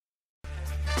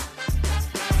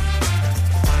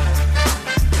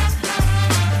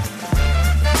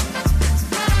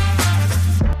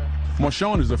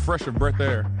Marshawn is a fresh of breath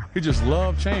air. He just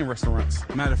loved chain restaurants.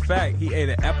 Matter of fact, he ate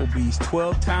at Applebee's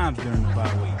 12 times during the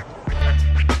bye week.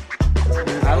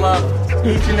 I love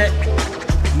each and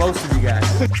most of you guys.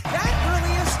 That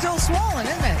really is still swollen,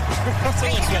 isn't it?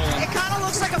 It kind of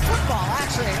looks like a football,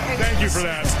 actually. Thank you for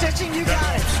that. Stitching, you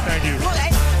got it. Thank you. Look,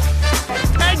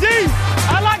 Hey, D,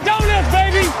 I like donuts,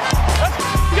 baby. Let's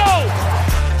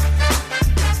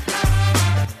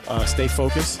go. Stay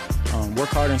focused. Work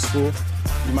hard in school.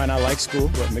 You might not like school,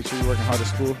 but make sure you're working hard at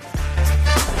school.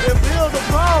 Them bills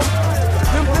are bomb.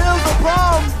 Them bills are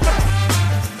bomb.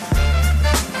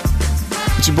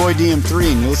 It's your boy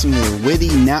DM3, and you're listening to the Witty,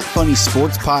 Not Funny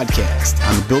Sports Podcast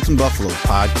on the Built in Buffalo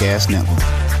Podcast Network.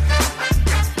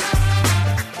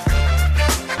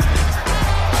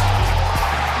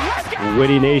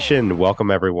 Witty Nation,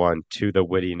 welcome everyone to the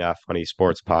Witty Not Funny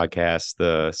Sports Podcast,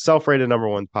 the self-rated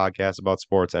 #1 podcast about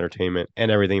sports, entertainment,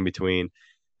 and everything in between.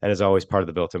 And as always, part of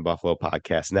the Built in Buffalo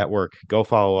Podcast Network. Go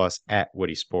follow us at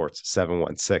Witty Sports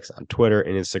 716 on Twitter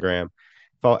and Instagram.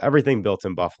 Follow everything Built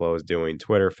in Buffalo is doing: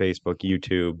 Twitter, Facebook,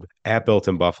 YouTube, at Built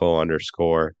in Buffalo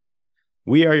 _.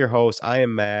 We are your hosts. I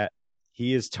am Matt.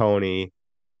 He is Tony.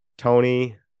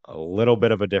 Tony, a little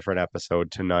bit of a different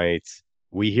episode tonight.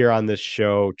 We here on this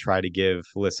show try to give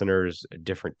listeners a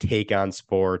different take on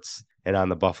sports and on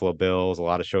the Buffalo Bills. A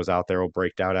lot of shows out there will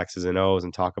break down X's and O's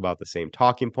and talk about the same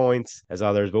talking points as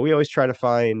others, but we always try to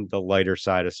find the lighter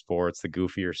side of sports, the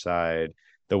goofier side,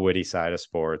 the witty side of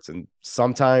sports. And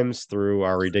sometimes through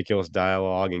our ridiculous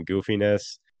dialogue and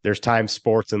goofiness, there's times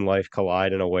sports and life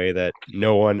collide in a way that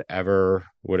no one ever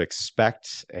would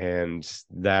expect. And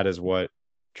that is what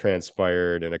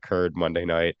transpired and occurred Monday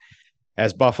night,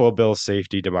 as Buffalo Bills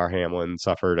safety Damar Hamlin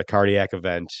suffered a cardiac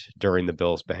event during the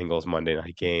Bills-Bengals Monday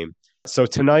night game. So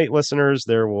tonight, listeners,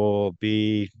 there will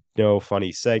be no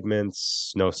funny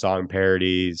segments, no song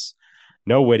parodies,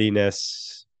 no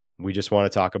wittiness. We just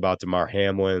want to talk about Damar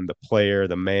Hamlin, the player,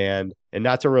 the man, and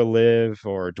not to relive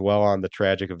or dwell on the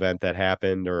tragic event that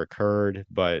happened or occurred,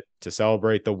 but to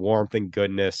celebrate the warmth and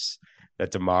goodness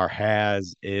that Damar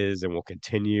has, is, and will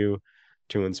continue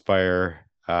to inspire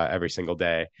every single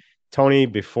day. Tony,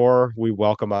 before we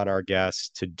welcome on our guests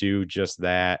to do just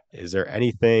that, is there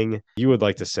anything you would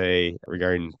like to say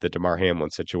regarding the Damar Hamlin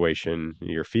situation,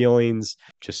 your feelings?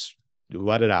 Just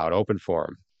let it out, open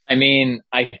forum. I mean,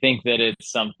 I think that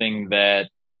it's something that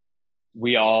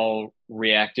we all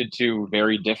reacted to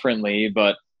very differently,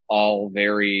 but all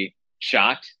very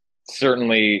shocked.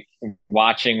 Certainly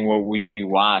watching what we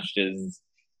watched is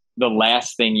the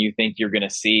last thing you think you're going to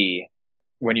see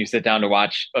when you sit down to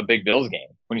watch a big Bills game,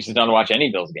 when you sit down to watch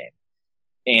any Bills game.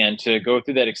 And to go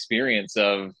through that experience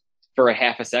of, for a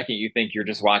half a second, you think you're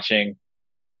just watching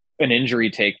an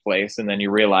injury take place, and then you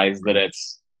realize that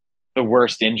it's the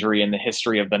worst injury in the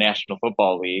history of the National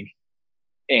Football League,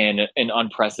 and in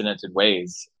unprecedented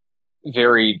ways.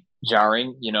 Very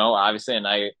jarring, obviously. And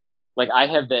I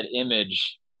have that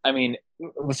image. I mean,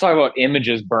 let's talk about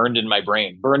images burned in my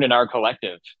brain, burned in our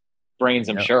collective brains,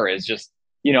 I'm sure, is just,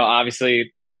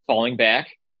 obviously falling back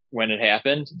when it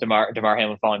happened, Damar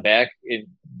Hamlin falling back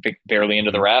barely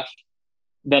into the ref.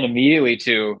 Then immediately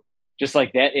to just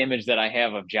like that image that I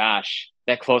have of Josh,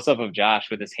 that close up of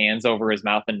Josh with his hands over his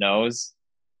mouth and nose.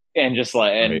 And just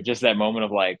like, and just that moment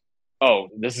of like, oh,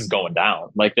 this is going down.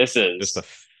 Like, this is just the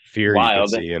fear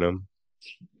wild. You can see in him.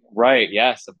 Right.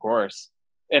 Yes, of course.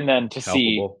 And then to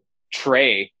see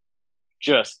Trey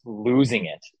just losing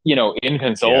it,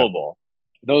 inconsolable. Yeah.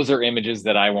 Those are images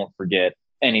that I won't forget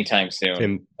anytime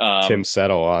soon. Tim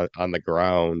Settle on the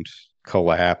ground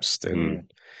collapsed,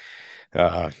 and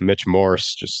Mitch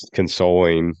Morse just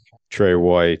consoling Trey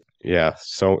White. Yeah,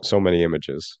 so many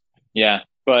images. Yeah,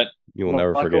 but you'll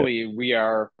never forget. Luckily, we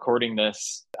are recording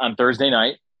this on Thursday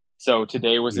night, so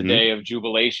today was a day of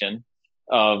jubilation,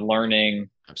 of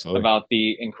learning about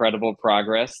the incredible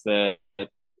progress that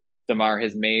Damar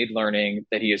has made, learning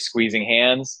that he is squeezing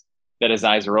hands, that his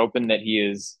eyes are open, that he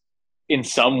is in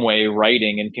some way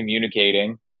writing and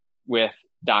communicating with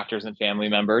doctors and family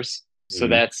members. So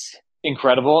that's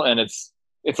incredible. And it's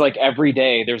like every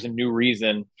day there's a new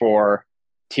reason for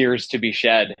tears to be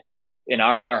shed in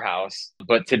our house.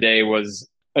 But today was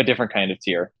a different kind of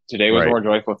tear. Today was more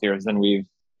joyful tears than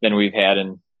we've had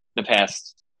in the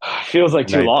past. Feels like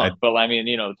too long, but I mean,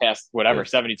 the past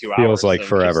 72 hours. Feels like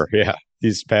forever.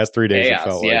 These past 3 days, it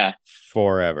felt like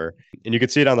forever. And you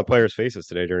could see it on the players' faces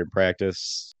today during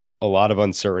practice. A lot of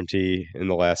uncertainty in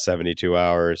the last 72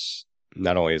 hours,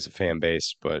 not only as a fan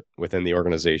base, but within the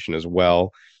organization as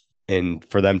well. And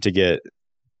for them to get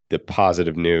the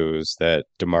positive news that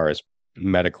Damar is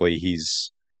medically,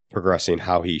 he's progressing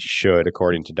how he should,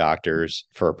 according to doctors,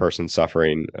 for a person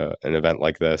suffering an event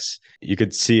like this. You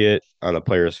could see it on the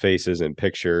players' faces and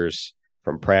pictures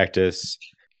from practice.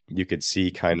 You could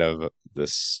see kind of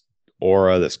this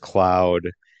aura, this cloud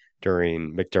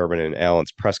during McDermott and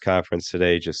Allen's press conference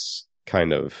today, just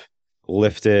kind of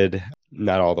lifted,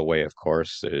 not all the way, of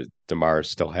course. DeMar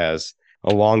still has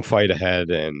a long fight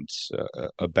ahead and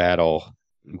a battle,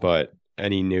 but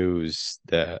any news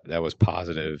that was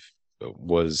positive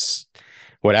was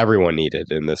what everyone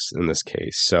needed in this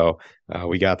case. So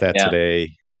we got that today,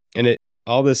 and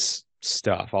all this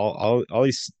stuff, all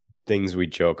these things we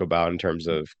joke about in terms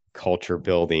of culture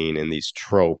building and these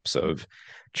tropes of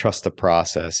trust the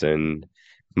process and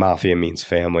mafia means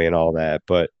family and all that.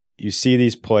 But you see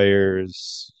these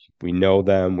players, we know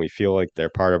them, we feel like they're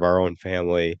part of our own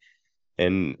family.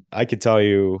 And I could tell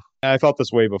you, I felt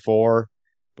this way before,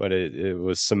 but it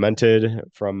was cemented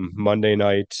from Monday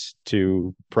night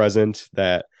to present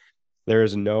that there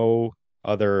is no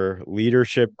other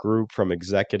leadership group, from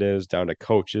executives down to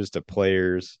coaches to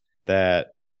players, that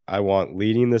I want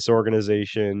leading this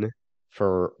organization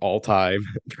for all time,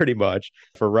 pretty much,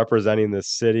 for representing this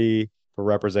city, for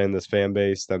representing this fan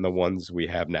base, than the ones we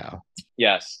have now.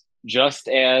 Yes. Just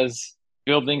as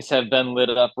buildings have been lit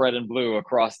up red and blue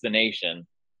across the nation,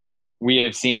 we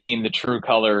have seen the true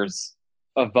colors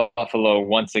of Buffalo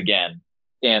once again,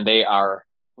 and they are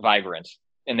vibrant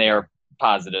and they are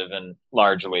positive, and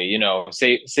largely, you know,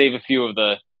 save a few of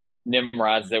the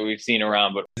Nimrods that we've seen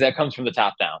around, but that comes from the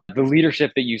top down. The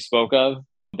leadership that you spoke of,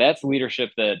 that's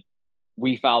leadership that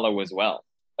we follow as well,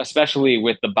 especially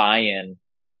with the buy-in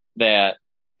that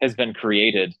has been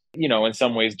created, you know, in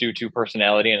some ways due to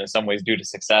personality and in some ways due to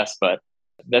success, but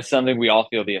that's something we all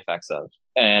feel the effects of.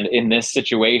 And in this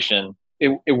situation,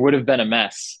 it would have been a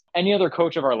mess. Any other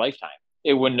coach of our lifetime,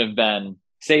 it wouldn't have been,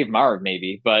 save Marv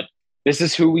maybe, but this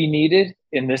is who we needed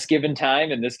in this given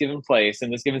time, in this given place, in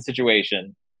this given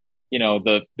situation. You know,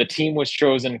 the team was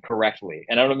chosen correctly.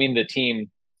 And I don't mean the team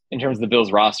in terms of the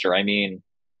Bills roster. I mean,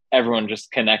 everyone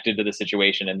just connected to the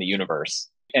situation in the universe.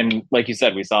 And like you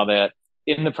said, we saw that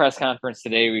in the press conference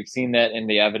today. We've seen that in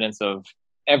the evidence of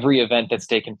every event that's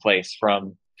taken place,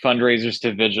 from fundraisers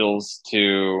to vigils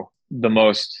to the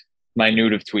most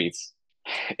minute of tweets.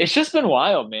 It's just been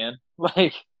wild, man.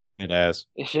 Like, it has.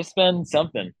 It's just been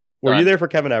something. Were you there for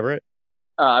Kevin Everett?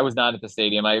 I was not at the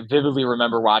stadium. I vividly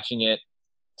remember watching it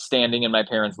standing in my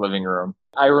parents' living room.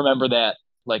 I remember that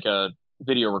like a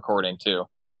video recording too.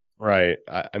 Right.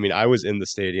 I mean, I was in the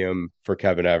stadium for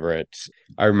Kevin Everett.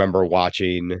 I remember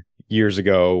watching years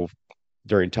ago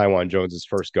during Taiwan Jones's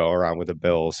first go around with the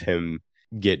Bills, him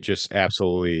get just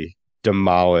absolutely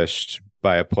demolished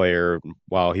by a player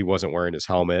while he wasn't wearing his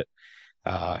helmet.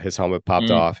 His helmet popped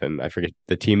off, and I forget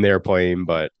the team they were playing,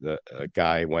 but a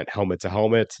guy went helmet to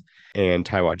helmet, and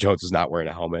Taiwan Jones is not wearing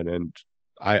a helmet. And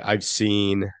I've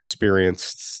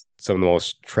experienced some of the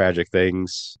most tragic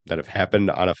things that have happened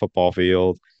on a football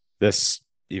field. This,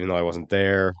 even though I wasn't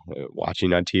there,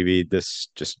 watching on TV, this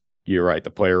just, you're right, the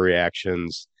player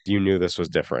reactions, you knew this was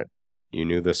different. You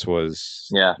knew this was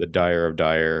the dire of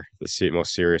dire, the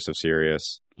most serious of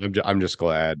serious. I'm just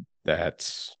glad that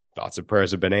thoughts and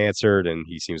prayers have been answered, and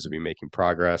he seems to be making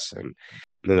progress, and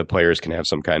then the players can have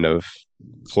some kind of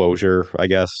closure, I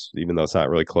guess, even though it's not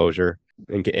really closure,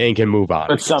 and can move on.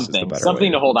 But something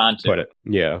to hold on to. Put it,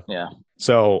 yeah. Yeah.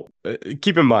 So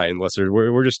keep in mind, listeners,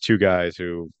 we're just two guys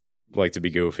who like to be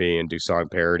goofy and do song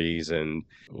parodies, and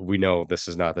we know this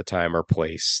is not the time or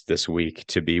place this week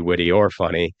to be witty or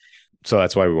funny. So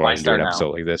that's why we wanted to do an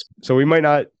episode like this. So we might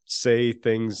not say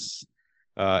things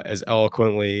as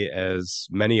eloquently as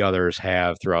many others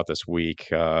have throughout this week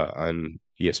on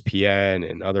ESPN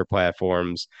and other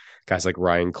platforms. Guys like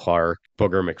Ryan Clark,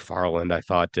 Booger McFarland, I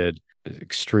thought did an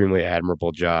extremely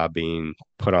admirable job being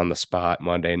put on the spot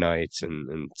Monday nights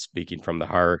and speaking from the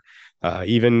heart.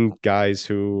 Even guys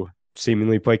who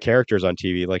seemingly play characters on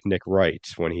TV, like Nick Wright,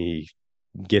 when he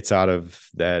gets out of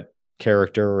that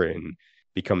character and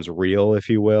becomes real, if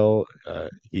you will,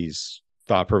 he's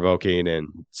thought-provoking and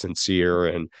sincere,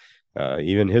 and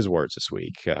even his words this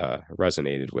week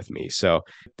resonated with me. So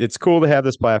it's cool to have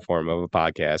this platform of a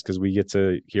podcast because we get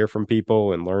to hear from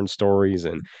people and learn stories,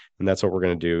 and that's what we're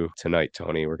going to do tonight,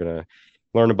 Tony. We're going to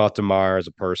learn about DeMar as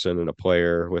a person and a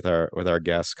player with our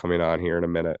guests coming on here in a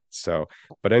minute. So,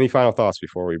 but any final thoughts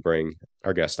before we bring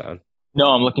our guest on? No,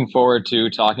 I'm looking forward to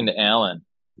talking to Alan.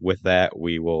 With that,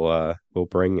 we will we'll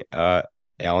bring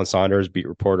Alan Saunders, beat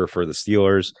reporter for the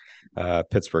Steelers,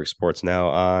 Pittsburgh Sports Now,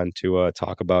 on to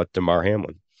talk about Damar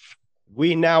Hamlin.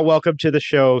 We now welcome to the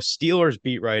show Steelers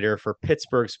beat writer for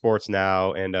Pittsburgh Sports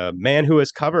Now and a man who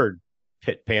has covered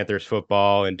Pitt Panthers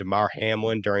football and Damar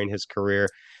Hamlin during his career.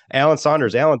 Alan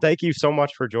Saunders. Alan, thank you so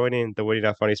much for joining the Witty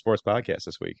Not Funny Sports Podcast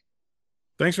this week.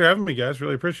 Thanks for having me, guys.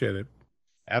 Really appreciate it.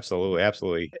 Absolutely,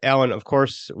 absolutely. Alan, of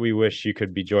course, we wish you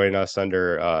could be joining us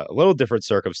under a little different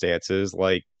circumstances,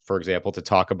 like, for example, to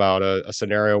talk about a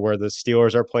scenario where the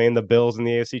Steelers are playing the Bills in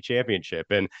the AFC Championship.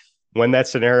 And when that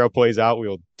scenario plays out, we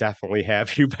will definitely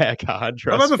have you back on.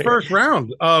 How about the first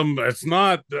round? It's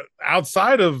not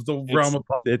outside of the realm of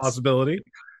possibility.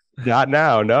 Not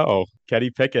now, no. Kenny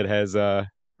Pickett has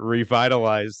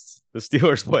revitalized the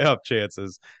Steelers' playoff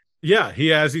chances. Yeah, he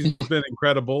has. He's been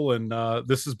incredible, and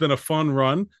this has been a fun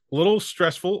run. A little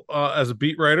stressful as a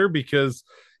beat writer because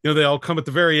they all come at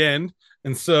the very end,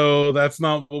 and so that's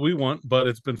not what we want. But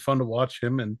it's been fun to watch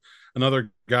him and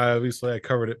another guy. Obviously, I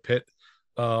covered at Pitt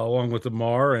along with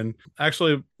Damar, and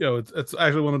actually, it's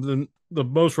actually one of the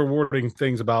most rewarding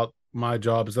things about my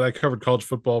job is that I covered college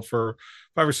football for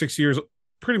 5 or 6 years,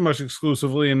 pretty much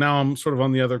exclusively, and now I'm sort of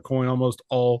on the other coin, almost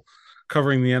all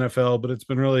covering the NFL. But it's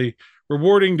been really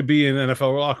rewarding to be in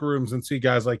NFL locker rooms and see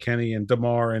guys like Kenny and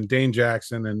Damar and Dane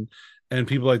Jackson and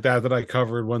people like that I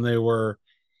covered when they were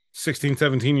 16,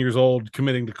 17 years old,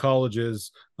 committing to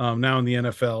colleges, now in the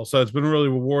NFL. So it's been really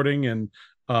rewarding. And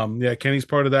Kenny's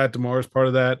part of that. Damar's part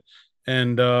of that.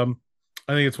 And I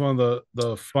think it's one of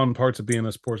the fun parts of being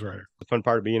a sports writer. The fun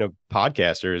part of being a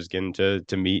podcaster is getting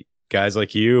to meet guys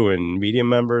like you and media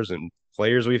members and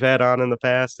players we've had on in the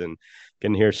past, and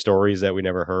getting to hear stories that we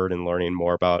never heard and learning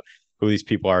more about who these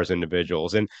people are as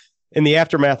individuals. And in the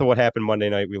aftermath of what happened Monday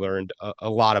night, we learned a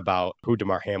lot about who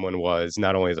Damar Hamlin was,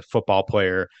 not only as a football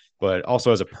player, but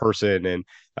also as a person. And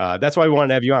that's why we wanted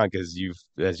to have you on, because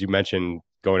as you mentioned,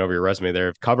 going over your resume there,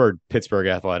 have covered Pittsburgh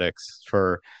athletics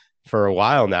for a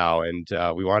while now. And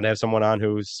we wanted to have someone on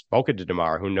who's spoken to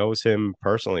Damar, who knows him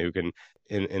personally, who can,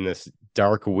 in this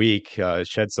dark week,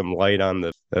 shed some light on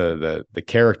the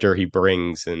character he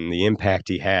brings and the impact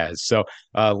he has. So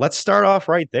let's start off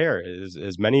right there.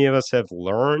 As many of us have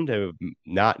learned, have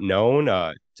not known,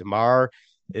 Damar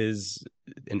is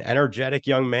an energetic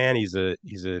young man. He's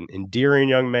an endearing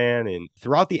young man. And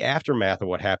throughout the aftermath of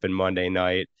what happened Monday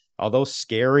night, although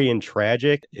scary and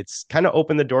tragic, it's kind of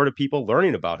opened the door to people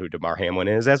learning about who Damar Hamlin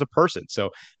is as a person.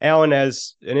 So, Alan,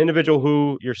 as an individual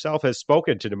who yourself has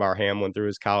spoken to Damar Hamlin through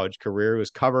his college career, who's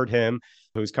covered him,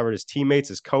 who's covered his teammates,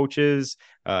 his coaches,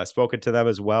 spoken to them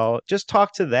as well, just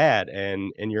talk to that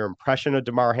and your impression of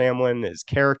Damar Hamlin, his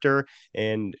character,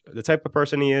 and the type of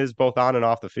person he is both on and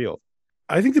off the field.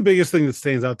 I think the biggest thing that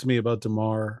stands out to me about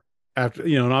Damar, after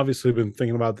and obviously I've been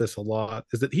thinking about this a lot,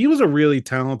 is that he was a really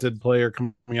talented player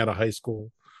coming out of high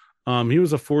school. He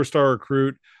was a 4-star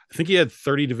recruit. I think he had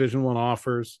 30 Division I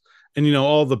offers, and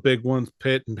all the big ones,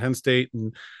 Pitt and Penn State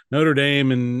and Notre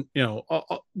Dame, and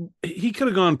he could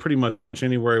have gone pretty much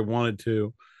anywhere he wanted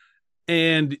to.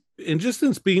 And just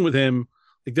in speaking with him,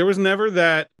 like, there was never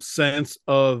that sense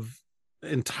of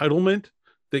entitlement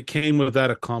that came with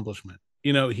that accomplishment.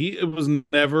 It was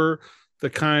never the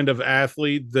kind of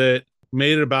athlete that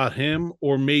made it about him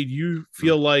or made you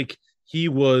feel like he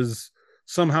was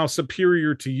somehow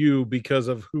superior to you because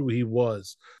of who he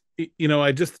was.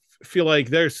 I just feel like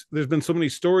there's been so many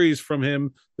stories from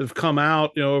him that have come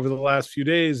out, over the last few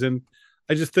days. And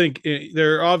I just think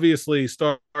there are obviously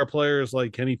star players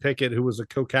like Kenny Pickett, who was a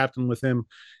co-captain with him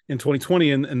in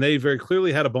 2020, and they very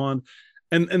clearly had a bond.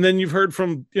 And then you've heard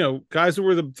from, guys who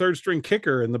were the third string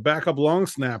kicker and the backup long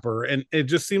snapper. And it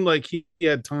just seemed like he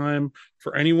had time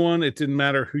for anyone. It didn't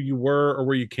matter who you were or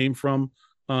where you came from.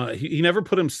 He never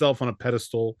put himself on a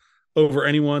pedestal over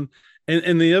anyone.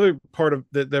 And the other part of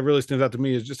that really stands out to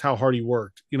me is just how hard he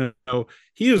worked.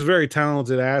 He was a very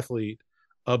talented athlete,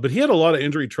 but he had a lot of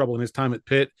injury trouble in his time at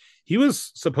Pitt. He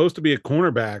was supposed to be a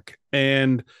cornerback,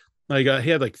 and he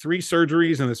had 3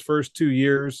 surgeries in his first 2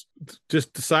 years.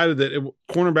 Just decided that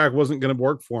cornerback wasn't going to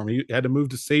work for him. He had to move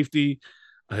to safety.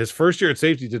 His first year at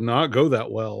safety did not go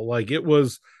that well. It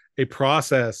was a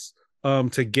process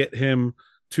to get him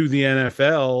to the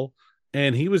NFL,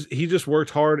 and he just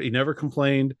worked hard. He never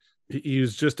complained. He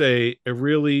was just a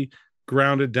really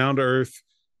grounded, down to earth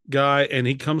guy, and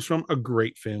he comes from a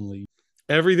great family.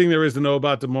 Everything there is to know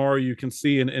about Damar, you can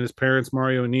see in his parents,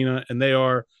 Mario and Nina, and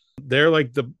they're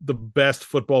like the best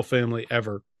football family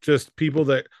ever. Just people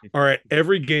that are at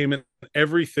every game and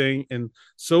everything, and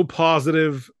so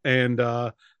positive. And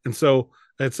so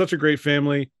it's such a great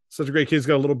family, such a great kid. He's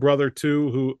got a little brother too,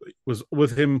 who was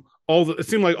with him it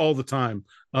seemed like all the time,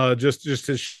 just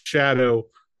his shadow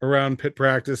around pit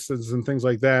practices and things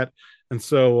like that. And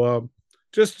so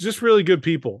just really good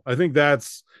people. I think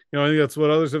that's what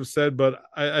others have said, but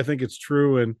I think it's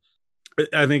true. And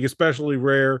I think especially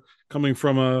rare coming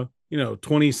from a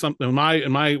 20 something.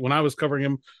 When I was covering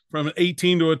him, from an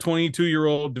 18 to a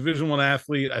 22-year-old Division I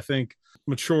athlete, I think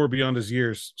mature beyond his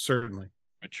years, certainly.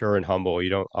 Mature and humble. You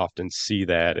don't often see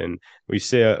that. And we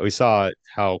saw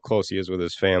how close he is with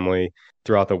his family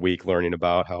throughout the week, learning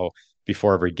about how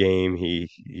before every game he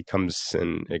comes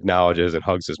and acknowledges and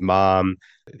hugs his mom,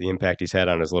 the impact he's had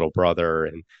on his little brother.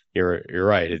 And you're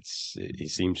right. He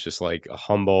seems just like a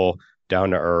humble,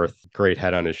 down to earth, great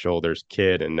head on his shoulders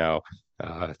kid, and now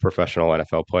professional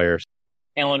NFL players.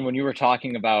 Alan, when you were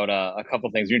talking about a couple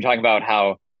of things, you were talking about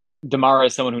how Damar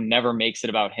is someone who never makes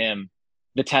it about him.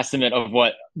 The testament of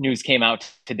what news came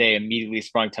out today immediately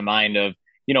sprung to mind of,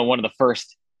 one of the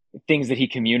first things that he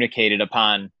communicated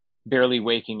upon barely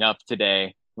waking up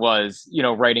today was,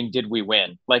 writing, "Did we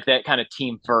win?" Like that kind of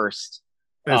team first.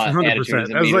 That's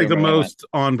 100%. That's like the most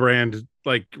on brand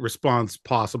response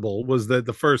possible, was that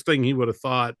the first thing he would have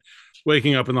thought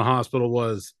waking up in the hospital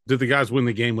was, did the guys win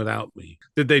the game without me?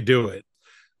 Did they do it?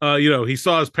 He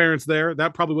saw his parents there.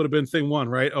 That probably would have been thing one,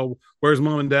 right? Oh, where's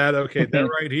mom and dad? Okay, they're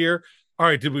right here. All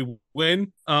right, did we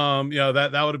win?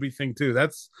 That would be thing two.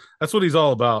 That's what he's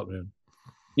all about, man.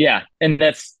 Yeah, and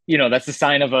that's the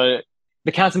sign of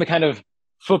the consummate kind of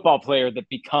football player that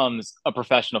becomes a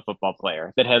professional football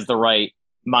player that has the right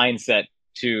mindset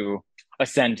to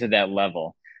ascend to that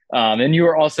level. And you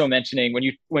were also mentioning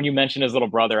when you mentioned his little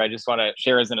brother, I just want to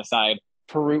share as an aside.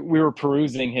 We were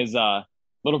perusing his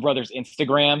little brother's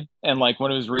Instagram, and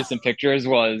one of his recent pictures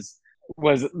was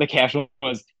the caption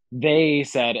was, "They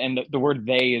said," and the word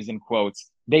 "they" is in quotes.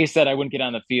 "They said I wouldn't get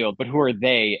on the field, but who are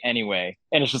they anyway?"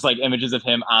 And it's just images of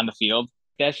him on the field.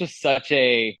 That's just such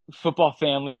a football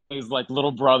family's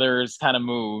little brothers kind of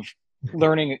move,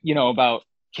 learning, about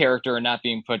character and not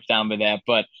being put down by that.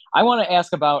 But I want to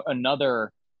ask about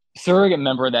another surrogate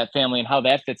member of that family and how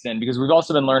that fits in, because we've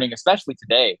also been learning, especially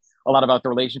today, a lot about the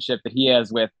relationship that he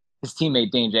has with his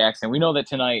teammate Dane Jackson. We know that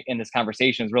tonight in this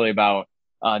conversation is really about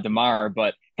Damar,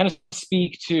 but kind of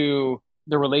speak to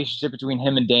the relationship between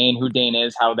him and Dane, who Dane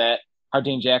is, how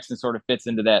Dane Jackson sort of fits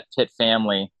into that Pitt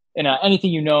family, and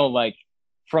anything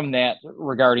from that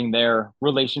regarding their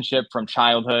relationship from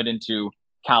childhood into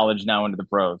college, now into the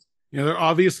pros. They're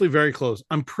obviously very close.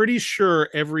 I'm pretty sure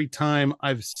every time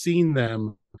I've seen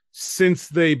them since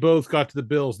they both got to the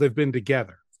Bills, they've been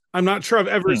together. I'm not sure I've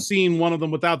ever seen one of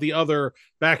them without the other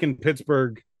back in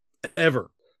Pittsburgh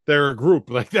ever. They're a group.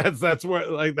 That's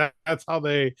where that's how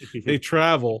they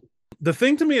travel. The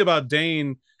thing to me about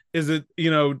Dane is that,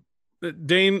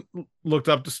 Dane looked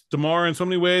up to Damar in so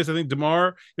many ways. I think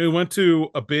Damar, he went to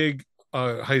a big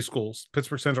high school,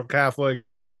 Pittsburgh Central Catholic.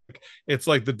 It's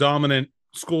like the dominant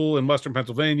school in Western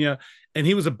Pennsylvania. And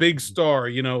he was a big star,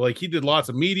 he did lots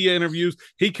of media interviews.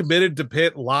 He committed to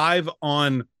Pitt live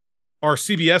on our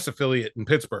CBS affiliate in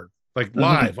Pittsburgh,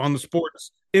 live on the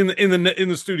sports in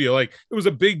the studio. It was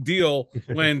a big deal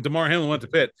when Damar Hamlin went to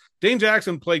Pitt. Dane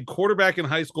Jackson played quarterback in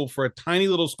high school for a tiny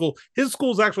little school. His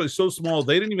school's actually so small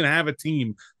they didn't even have a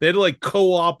team. They had to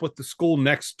co-op with the school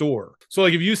next door. So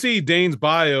if you see Dane's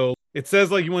bio, it says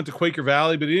he went to Quaker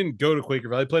Valley, but he didn't go to Quaker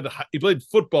Valley. He played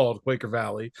football at Quaker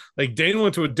Valley. Dane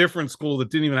went to a different school that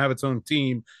didn't even have its own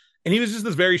team, and he was just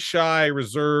this very shy,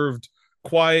 reserved,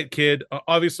 quiet kid.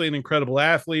 Obviously an incredible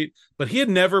athlete, but he had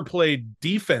never played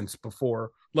defense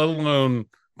before, let alone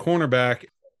cornerback.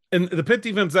 And the Pitt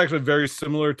defense is actually very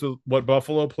similar to what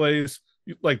Buffalo plays,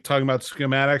 talking about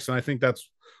schematics. And I think that's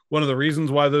one of the reasons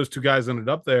why those two guys ended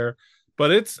up there.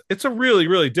 But it's a really,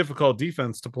 really difficult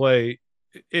defense to play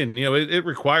in. It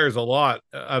requires a lot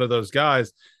out of those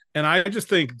guys. And I just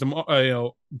think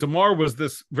Damar was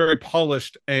this very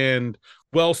polished and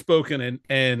well-spoken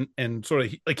and sort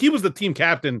of he was the team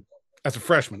captain as a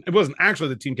freshman. It wasn't actually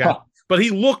the team captain, but he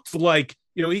looked like,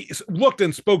 he looked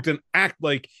and spoke and act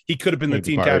like he could have been the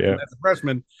team captain as a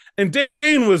freshman. And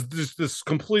Dane was just this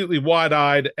completely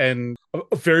wide-eyed and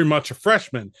very much a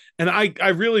freshman. And I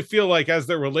really feel like as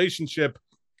their relationship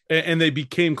and they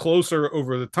became closer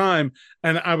over the time,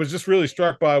 and I was just really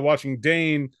struck by watching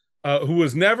Dane, who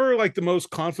was never the most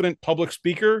confident public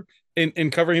speaker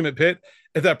in covering him at Pitt.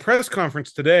 At that press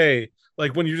conference today,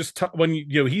 when you just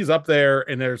he's up there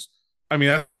and that's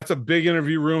a big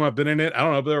interview room. I've been in it. I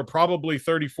don't know, but there were probably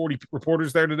 30, 40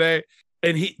 reporters there today.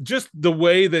 And he just the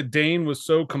way that Dane was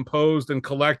so composed and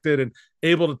collected and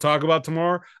able to talk about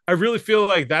Damar, I really feel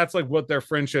like that's what their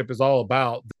friendship is all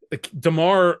about.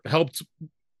 Damar helped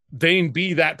Dane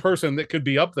be that person that could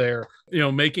be up there,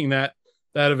 making that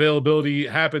availability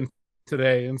happen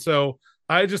today. And so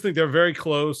I just think they're very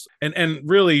close and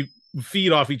really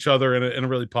feed off each other in a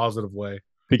really positive way.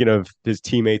 Speaking of his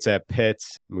teammates at Pitt,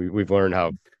 we've learned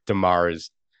how Damar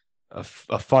is a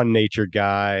fun-natured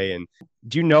guy. And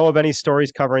do you know of any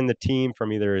stories covering the team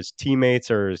from either his teammates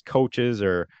or his coaches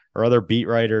or other beat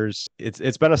writers?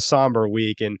 It's been a somber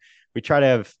week, and we try to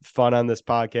have fun on this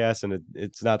podcast, and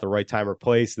it's not the right time or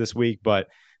place this week. But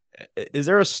is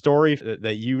there a story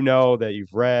that you know, that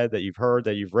you've read, that you've heard,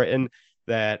 that you've written,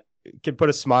 that can put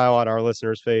a smile on our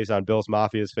listeners' face, on Bills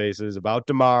Mafia's faces, about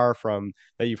DeMar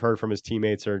that you've heard from his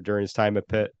teammates or during his time at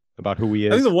Pitt, about who he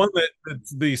is? I think the one that's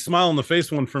the smile on the face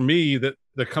one for me that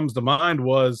comes to mind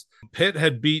was Pitt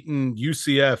had beaten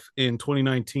UCF in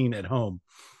 2019 at home.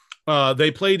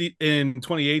 They played in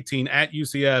 2018 at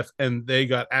UCF, and they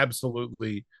got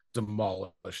absolutely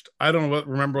demolished. I don't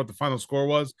remember what the final score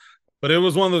was, but it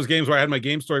was one of those games where I had my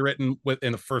game story written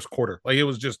in the first quarter. Like, it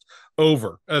was just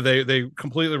over. They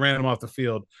completely ran them off the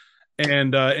field.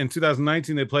 And in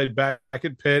 2019, they played back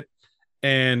at Pitt,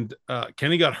 and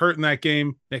Kenny got hurt in that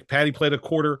game. Nick Patty played a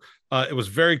quarter. It was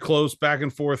very close, back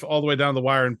and forth, all the way down the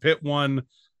wire, and Pitt won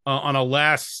on a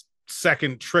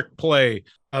last-second trick play.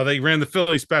 They ran the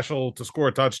Philly special to score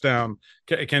a touchdown.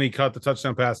 Kenny caught the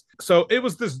touchdown pass. So it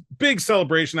was this big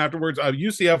celebration afterwards.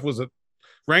 UCF was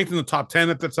ranked in the top 10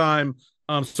 at the time.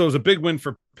 So it was a big win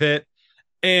for Pitt.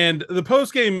 And the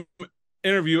post-game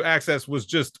interview access was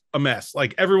just a mess.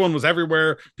 Like, everyone was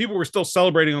everywhere. People were still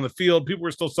celebrating on the field. People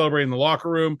were still celebrating in the locker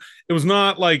room. It was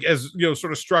not like as,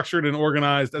 sort of structured and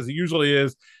organized as it usually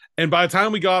is. And by the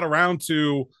time we got around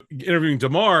to interviewing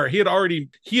DeMar, he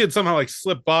had somehow like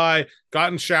slipped by,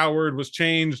 gotten showered, was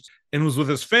changed, and was with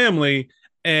his family.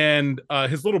 And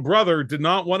his little brother did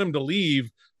not want him to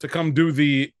leave to come do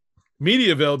the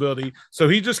media availability. So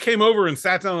he just came over and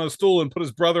sat down on a stool and put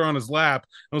his brother on his lap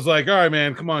and was like, all right,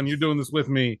 man, come on, you're doing this with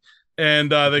me.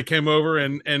 And they came over,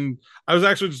 and I was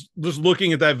actually just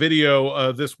looking at that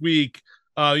video this week,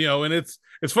 and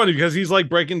it's funny because he's like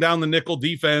breaking down the nickel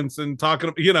defense and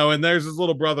talking, and there's his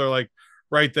little brother like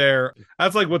right there.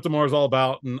 That's like what DeMar is all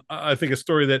about. And I think a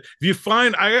story that if you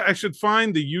find, I should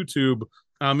find the YouTube.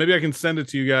 Maybe I can send it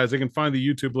to you guys. I can find the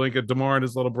YouTube link of DeMar and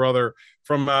his little brother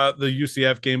from the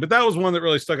UCF game. But that was one that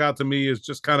really stuck out to me, is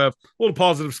just kind of a little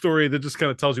positive story that just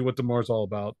kind of tells you what DeMar is all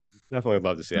about. Definitely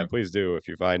love to see that. Please do. If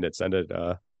you find it, send it,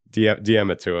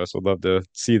 DM it to us. We'd love to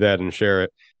see that and share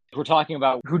it. We're talking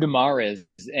about who DeMar is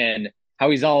and how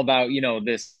he's all about,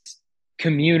 this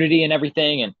community and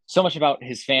everything, and so much about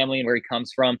his family and where he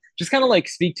comes from. Just kind of like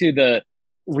speak to the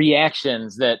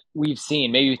reactions that we've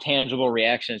seen, maybe tangible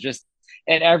reactions, just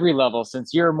at every level,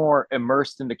 since you're more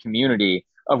immersed in the community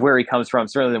of where he comes from,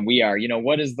 certainly than we are.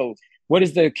 What is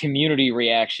the community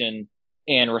reaction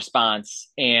and response?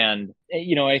 And,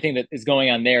 anything that is going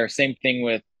on there. Same thing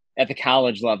with at the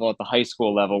college level, at the high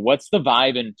school level. What's the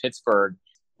vibe in Pittsburgh?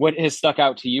 What has stuck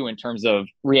out to you in terms of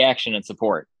reaction and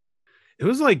support? It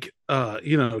was like,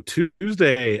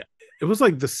 Tuesday, it was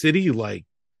like the city, like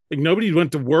nobody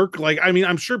went to work. Like, I mean,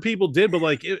 I'm sure people did, but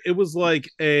like, it was like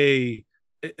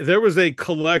there was a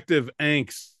collective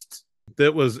angst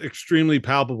that was extremely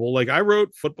palpable. Like, I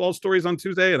wrote football stories on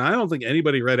Tuesday, and I don't think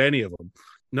anybody read any of them.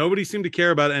 Nobody seemed to care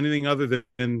about anything other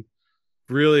than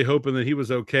really hoping that he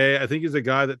was okay. I think he's a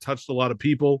guy that touched a lot of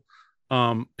people.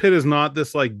 Pitt is not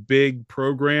this like big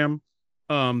program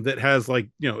that has like,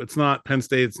 it's not Penn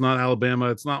State, it's not Alabama,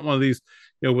 it's not one of these,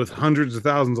 with hundreds of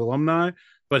thousands of alumni,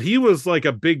 but he was like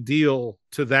a big deal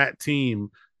to that team.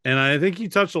 And I think he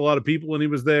touched a lot of people when he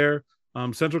was there.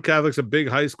 Central Catholic's a big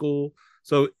high school.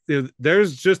 So there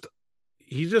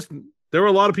were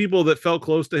a lot of people that felt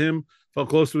close to him, felt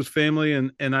close to his family.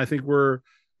 And I think were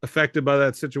affected by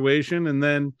that situation. And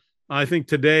then I think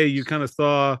today you kind of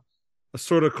saw a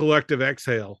sort of collective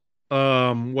exhale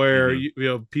where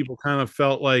people kind of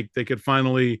felt like they could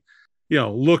finally,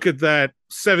 look at that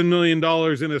 $7 million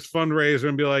in his fundraiser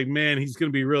and be like, man, he's going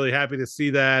to be really happy to see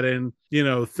that. And,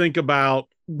 think about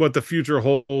what the future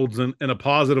holds in a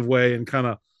positive way, and kind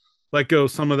of let go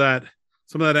some of that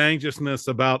anxiousness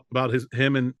about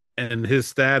him and his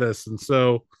status. And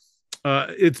so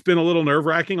it's been a little nerve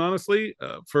wracking, honestly,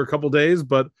 for a couple of days,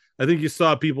 but I think you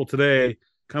saw people today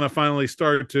kind of finally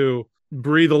start to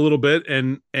breathe a little bit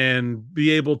and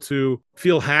be able to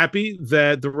feel happy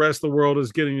that the rest of the world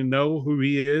is getting to know who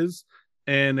he is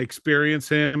and experience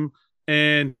him,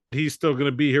 and he's still going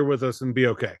to be here with us and be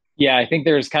okay. Yeah, I think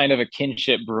there's kind of a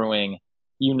kinship brewing,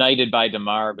 united by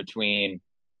DeMar, between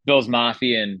Bills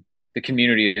Mafia and the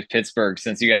community of Pittsburgh,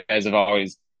 since you guys have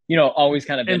always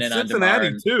kind of been in Cincinnati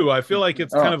on DeMar too. I feel like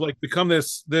it's kind of like become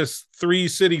this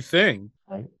 3-city thing.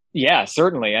 Yeah,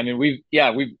 certainly. I mean, we've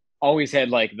always had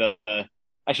like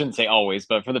I shouldn't say always,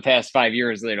 but for the past 5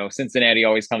 years, Cincinnati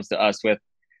always comes to us with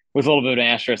a little bit of an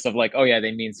asterisk of like, oh yeah,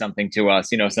 they mean something to us,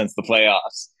 since the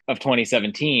playoffs of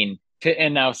 2017.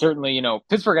 And now certainly,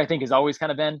 Pittsburgh, I think, has always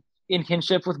kind of been in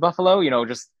kinship with Buffalo,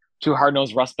 just two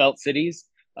hard-nosed Rust Belt cities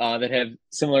that have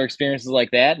similar experiences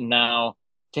like that. And now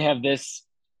to have this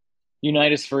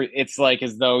unite us it's like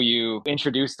as though you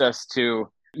introduced us to,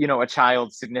 a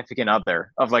child's significant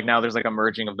other of like, now there's like a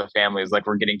merging of the families, like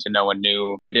we're getting to know a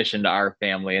new addition to our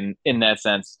family and in that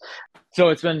sense. So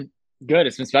it's been good.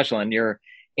 It's been special. And your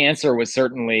answer was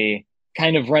certainly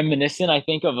kind of reminiscent, I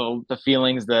think, of the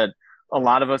feelings that a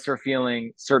lot of us are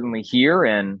feeling certainly here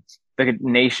and the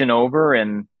nation over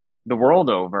and the world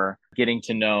over, getting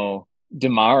to know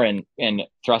DeMar and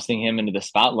thrusting him into the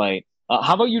spotlight.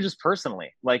 How about you just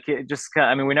personally? Like,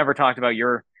 we never talked about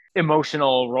your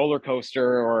emotional roller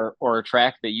coaster or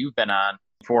track that you've been on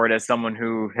for it as someone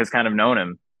who has kind of known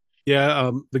him. Yeah,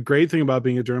 the great thing about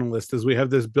being a journalist is we have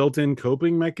this built-in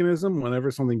coping mechanism whenever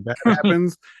something bad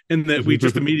happens, and that we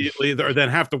just immediately or then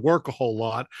have to work a whole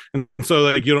lot, and so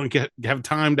like you don't have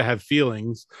time to have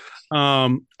feelings.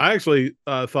 I actually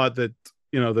thought that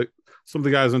some of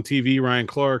the guys on TV, Ryan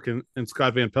Clark and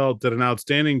Scott Van Pelt, did an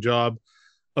outstanding job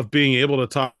of being able to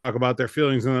talk about their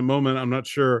feelings in that moment. I'm not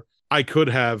sure I could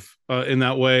have in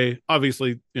that way.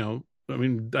 Obviously,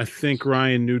 I think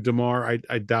Ryan knew DeMar.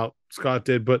 I doubt Scott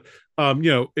did, but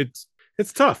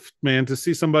it's tough, man, to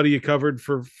see somebody you covered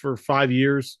for 5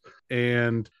 years.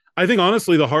 And I think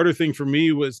honestly, the harder thing for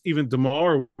me was even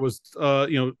DeMar was,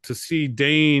 to see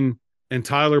Dane and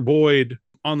Tyler Boyd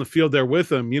on the field there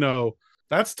with him.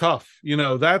 That's tough.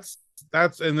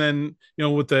 That's and then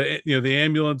with the the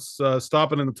ambulance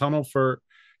stopping in the tunnel for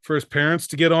his parents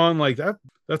to get on, like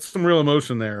that's some real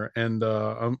emotion there. And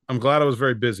I'm glad I was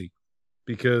very busy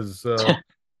because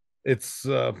it's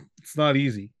not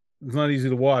easy. It's not easy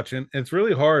to watch, and it's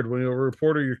really hard when you're a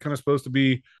reporter. You're kind of supposed to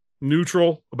be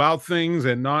neutral about things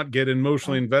and not get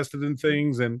emotionally invested in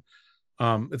things. And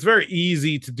it's very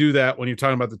easy to do that when you're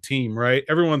talking about the team, right?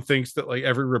 Everyone thinks that like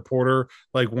every reporter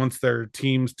like wants their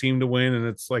team's team to win, and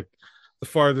it's like the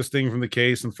farthest thing from the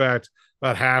case. In fact,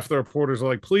 about half the reporters are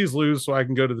like, please lose so I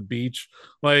can go to the beach.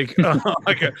 Like,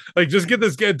 like just get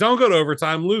this game. Don't go to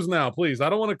overtime. Lose now, please.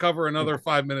 I don't want to cover another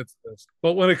 5 minutes of this.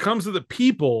 But when it comes to the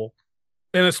people,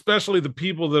 and especially the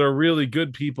people that are really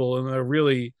good people and they're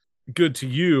really good to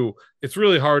you, it's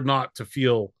really hard not to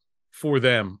feel for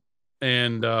them.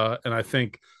 And I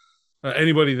think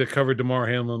anybody that covered DeMar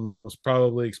Hamlin was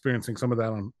probably experiencing some of that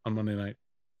on Monday night.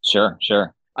 Sure.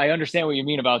 I understand what you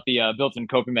mean about the built-in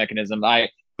coping mechanism.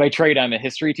 By trade, I'm a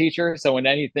history teacher. So when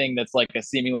anything that's like a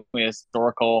seemingly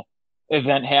historical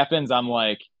event happens, I'm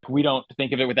like, we don't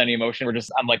think of it with any emotion.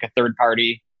 I'm like a third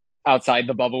party outside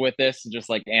the bubble with this, just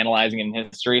like analyzing in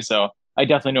history. So I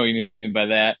definitely know what you mean by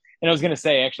that. And I was going to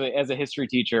say, actually, as a history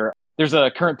teacher, there's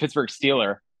a current Pittsburgh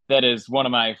Steeler that is one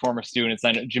of my former students.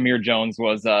 I know Jameer Jones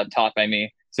was taught by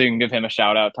me. So you can give him a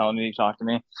shout out, tell him that you talked to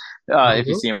me if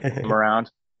you see him around.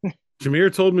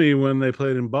 Jameer told me when they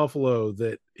played in Buffalo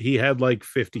that he had like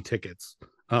 50 tickets.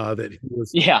 That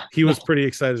he was pretty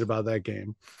excited about that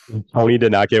game. Tony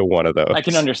did not get one of those. I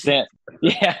can understand.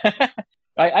 Yeah,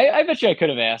 I bet you I could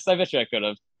have asked. I bet you I could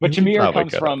have. But Jameer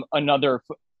comes from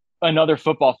another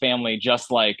football family, just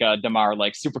like DeMar,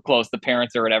 like super close. The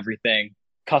parents are at everything.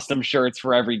 Custom shirts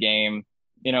for every game.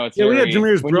 We had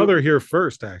Jameer's brother here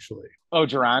first, actually. Oh,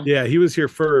 Jerron? Yeah, he was here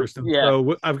first. And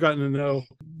so I've gotten to know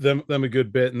them a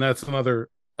good bit. And that's another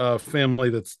family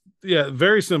that's,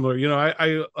 very similar.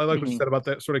 I like what you said about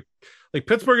that sort of like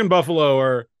Pittsburgh and Buffalo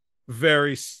are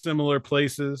very similar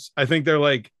places. I think they're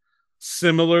like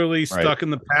similarly stuck in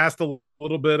the past a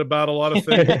little bit about a lot of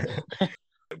things.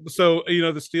 So, the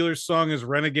Steelers song is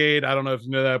Renegade. I don't know if you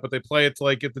know that, but they play it to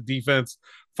like get the defense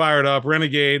fired up.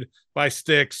 Renegade by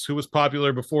Styx, who was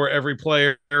popular before every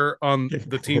player on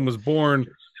the team was born.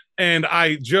 And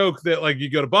I joke that like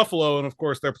you go to Buffalo and of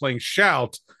course they're playing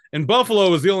Shout. And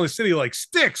Buffalo is the only city like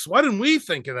Styx. Why didn't we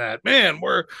think of that? Man,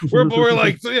 we're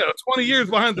like 20 years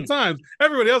behind the times.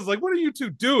 Everybody else is like, what are you two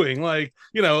doing? Like,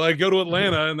 like go to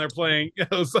Atlanta and they're playing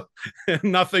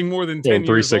nothing more than 10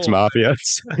 years 3-6 Mafia.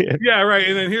 Yeah, right.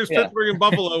 And then here's Pittsburgh and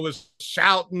Buffalo with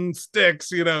Shout and Styx,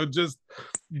 just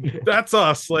that's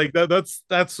us. Like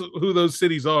that's who those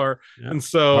cities are. Yeah. And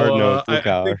so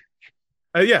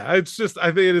it's just I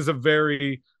think it is a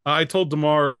very I told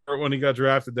DeMar when he got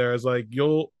drafted there, I was like,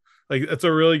 it's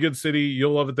a really good city.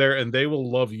 You'll love it there, and they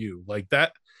will love you. Like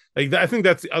that. I think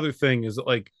that's the other thing is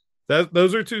like that.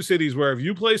 Those are two cities where if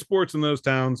you play sports in those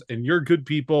towns and you're good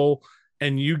people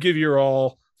and you give your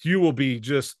all, you will be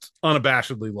just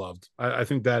unabashedly loved. I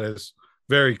think that is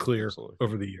very clear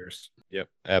over the years. Yep,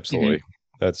 absolutely. Mm-hmm.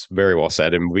 That's very well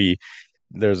said. And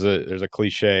there's a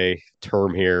cliche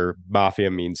term here, mafia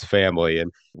means family,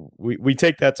 and we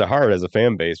take that to heart as a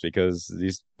fan base because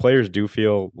these players do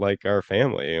feel like our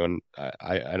family. And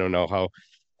I don't know how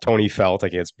Tony felt. I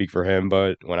can't speak for him,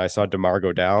 but when I saw DeMar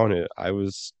go down, I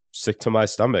was sick to my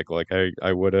stomach, like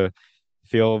I would have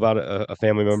feel about a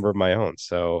family member of my own.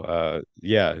 So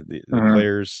yeah, the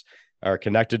players are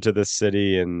connected to this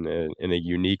city in a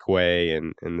unique way,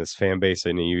 and this fan base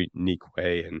in a unique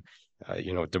way. And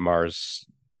DeMar's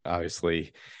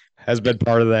obviously has been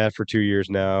part of that for 2 years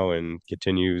now and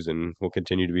continues and will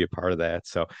continue to be a part of that.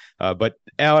 So, but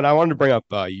Alan, I wanted to bring up,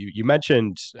 you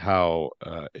mentioned how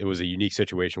it was a unique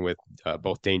situation with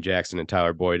both Dane Jackson and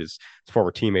Tyler Boyd as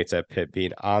former teammates at Pitt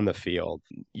being on the field.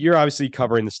 You're obviously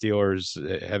covering the Steelers,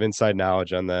 have inside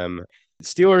knowledge on them.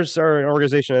 Steelers are an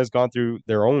organization that has gone through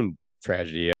their own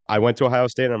tragedy. I went to Ohio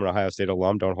State. I'm an Ohio State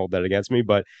alum. Don't hold that against me.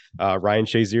 But Ryan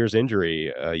Shazier's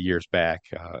injury years back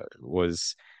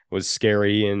was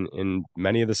scary in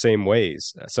many of the same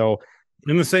ways. So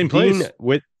in the same place,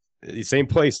 with the same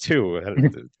place too.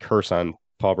 Curse on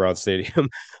Paul Brown Stadium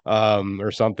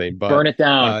or something. But burn it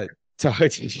down.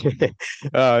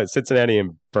 Cincinnati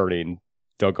and burning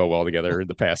don't go well together in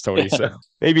the past, Tony. So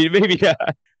maybe yeah.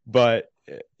 But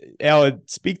Alan,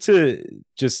 speak to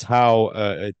just how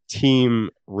a team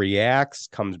reacts,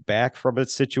 comes back from a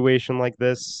situation like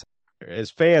this.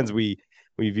 As fans, we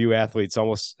view athletes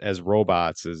almost as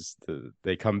robots, as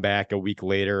they come back a week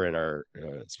later and are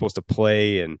supposed to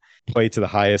play to the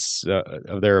highest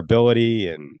of their ability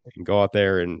and go out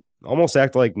there and almost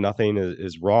act like nothing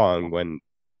is wrong, when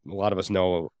a lot of us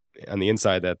know on the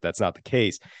inside that that's not the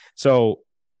case. So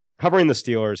covering the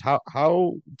Steelers,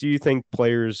 how do you think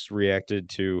players reacted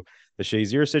to the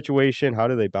Shazier situation? How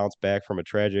do they bounce back from a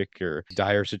tragic or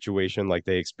dire situation like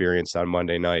they experienced on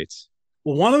Monday nights?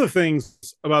 Well, one of the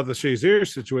things about the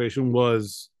Shazier situation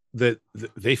was that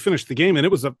they finished the game, and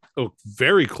it was a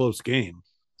very close game.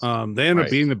 They ended up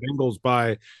beating the Bengals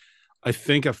by, I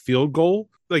think, a field goal.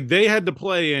 Like, they had to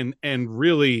play and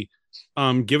really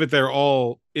give it their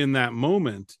all in that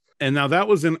moment. And now that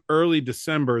was in early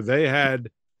December. They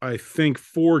had, I think,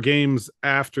 4 games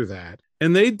after that,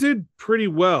 and they did pretty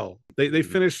well. They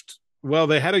finished well.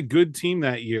 They had a good team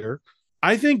that year.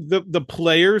 I think the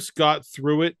players got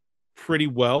through it pretty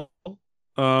well.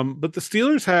 But the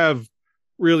Steelers have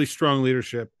really strong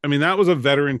leadership. I mean, that was a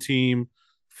veteran team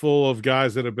full of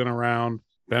guys that have been around.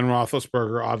 Ben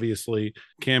Roethlisberger, obviously,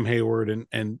 Cam Hayward,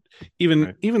 and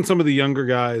even some of the younger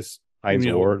guys. Hines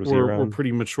Ward were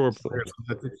pretty mature players.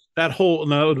 That whole,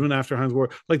 no, it would have been after Hines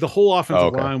Ward. Like, the whole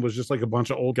offensive line was just like a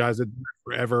bunch of old guys that did it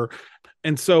forever.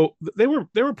 And so they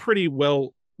were pretty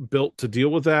well built to deal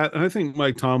with that. And I think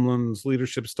Mike Tomlin's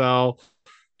leadership style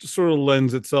just sort of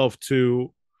lends itself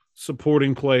to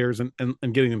supporting players and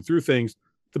getting them through things.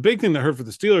 The big thing that hurt for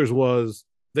the Steelers was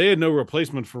they had no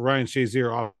replacement for Ryan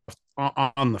Shazier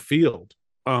on the field.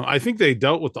 I think they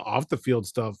dealt with the off the field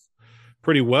stuff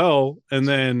pretty well. And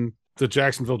then the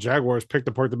Jacksonville Jaguars picked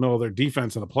apart the middle of their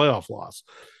defense in a playoff loss.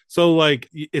 So, like,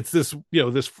 it's this,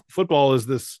 this football is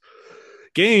this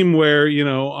game where,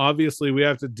 obviously we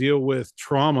have to deal with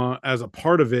trauma as a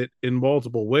part of it in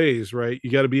multiple ways, right?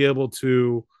 You got to be able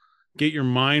to get your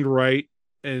mind right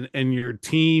and your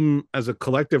team as a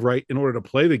collective right in order to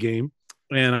play the game.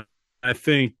 And I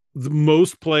think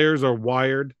most players are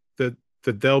wired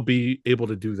that they'll be able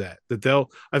to do that.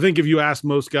 I think if you ask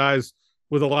most guys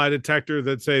with a lie detector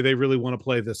that say they really want to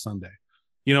play this Sunday,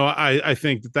 I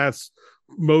think that's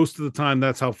most of the time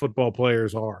that's how football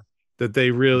players are, that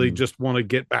they really just want to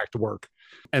get back to work.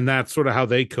 And that's sort of how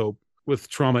they cope with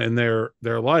trauma in their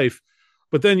life.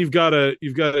 But then you've got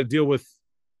to deal with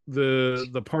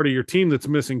the part of your team that's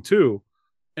missing too.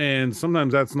 And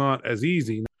sometimes that's not as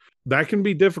easy. That can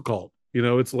be difficult.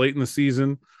 It's late in the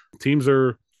season. Teams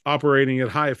are operating at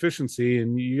high efficiency,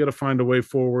 and you got to find a way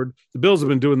forward. The Bills have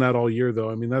been doing that all year,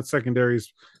 though. I mean, that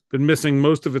secondary's been missing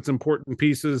most of its important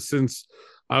pieces since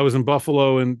I was in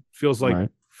Buffalo, and feels like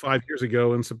 5 years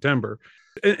ago in September.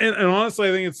 And honestly,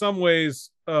 I think in some ways,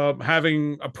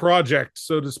 having a project,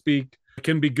 so to speak,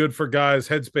 can be good for guys'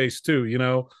 headspace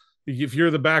too. If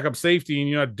you're the backup safety and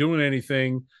you're not doing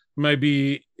anything, it might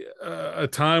be a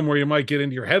time where you might get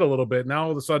into your head a little bit. Now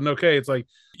all of a sudden, okay, it's like,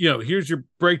 here's your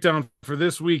breakdown for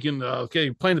this week, and okay,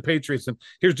 you're playing the Patriots, and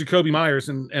here's Jacoby Myers,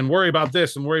 and worry about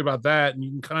this and worry about that, and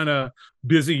you can kind of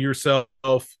busy yourself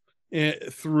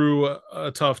through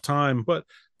a tough time. But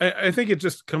I think it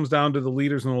just comes down to the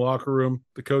leaders in the locker room,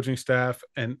 the coaching staff,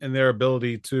 and their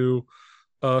ability to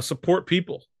support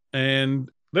people. And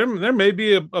there may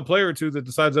be a player or two that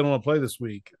decides they don't want to play this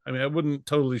week. I mean, it wouldn't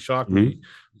totally shock me,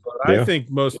 but I think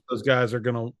most of those guys are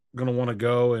gonna want to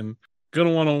go, and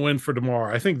gonna want to win for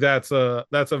Damar. I think that's a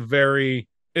very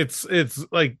it's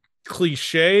like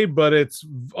cliche, but it's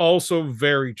also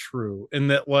very true in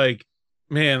that, like,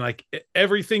 man, like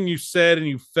everything you said and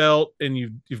you felt and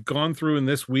you've gone through in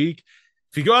this week,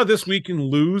 if you go out this week and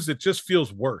lose, it just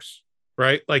feels worse,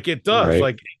 right? Like it does. Right.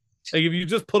 Like if you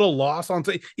just put a loss on,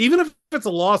 even if it's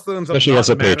a loss that ends up Especially against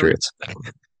the mattering, Patriots.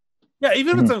 yeah,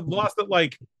 even if it's a loss that,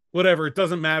 like, whatever, it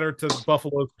doesn't matter to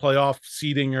Buffalo's playoff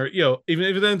seeding, or even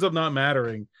if it ends up not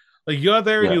mattering, like you go out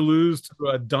there and you lose to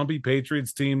a dumpy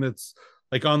Patriots team that's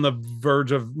like on the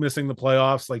verge of missing the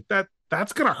playoffs, like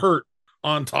that's gonna hurt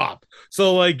on top.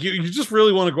 So like you just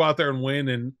really want to go out there and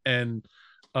win and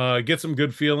get some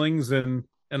good feelings and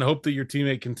hope that your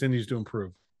teammate continues to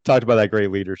improve. Talked about that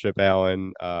great leadership,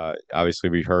 Alan. Obviously,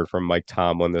 we heard from Mike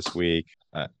Tomlin this week.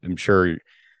 I'm sure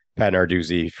Pat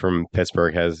Narduzzi from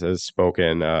Pittsburgh has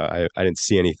spoken. I didn't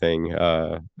see anything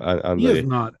on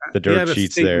the dirt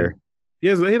sheets there. He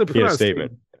had a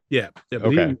statement. Yeah, but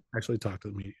he didn't actually talk to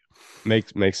the media.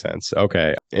 Makes sense.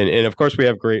 Okay, and of course we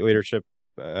have great leadership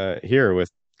here with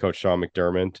Coach Sean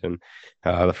McDermott and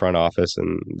the front office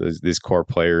and these core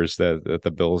players that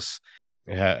the Bills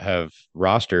have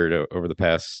rostered over the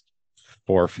past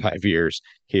 4 or 5 years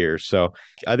here. So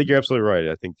I think you're absolutely right.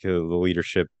 I think the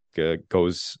leadership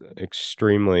goes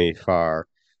extremely far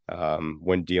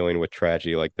when dealing with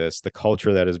tragedy like this. The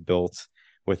culture that is built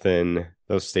within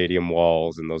those stadium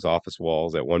walls and those office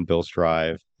walls at One Bills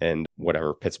Drive and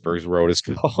whatever Pittsburgh's road is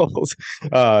called.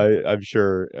 I'm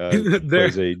sure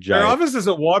there's a giant... Their office is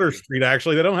at Water Street,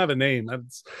 actually. They don't have a name. I'm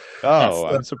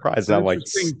surprised. Not like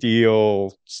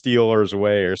Steelers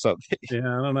Way or something. Yeah,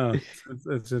 I don't know.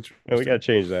 It's interesting. We got to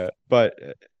change that. But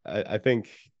I think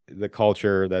the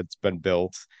culture that's been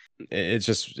built, it's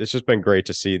just been great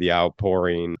to see the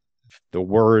outpouring, the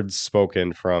words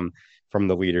spoken from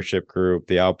the leadership group,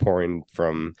 the outpouring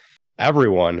from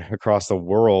everyone across the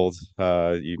world.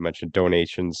 You mentioned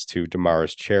donations to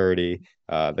Damar's charity.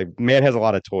 The man has a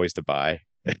lot of toys to buy.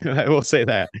 I will say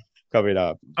that coming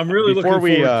up. I'm really looking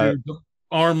forward to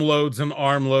armloads and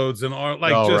armloads and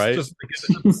just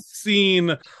like a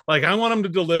scene. Like I want him to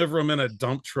deliver them in a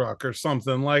dump truck or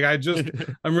something. Like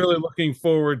I'm really looking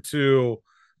forward to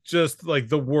just like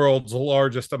the world's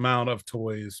largest amount of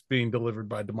toys being delivered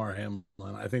by Damar Hamlin.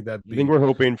 I think we're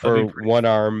hoping for one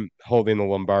arm holding the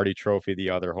Lombardi Trophy,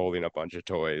 the other holding a bunch of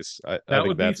toys. I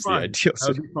think that's the ideal. That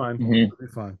would be fine. Mm-hmm. That would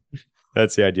be fine.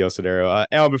 That's the ideal scenario.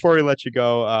 Alan, before we let you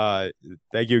go,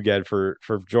 thank you again for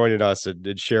joining us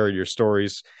and sharing your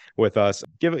stories with us.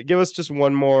 Give us just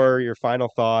one more, your final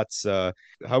thoughts,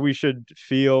 how we should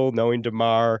feel knowing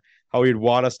Damar, how he'd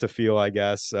want us to feel, I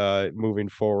guess, moving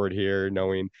forward here,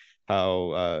 knowing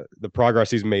how the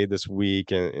progress he's made this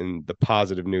week and the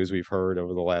positive news we've heard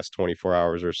over the last 24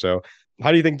 hours or so.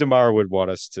 How do you think Damar would want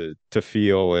us to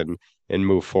feel and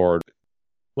move forward?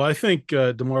 Well, I think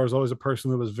Damar was always a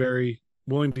person that was very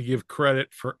willing to give credit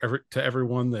to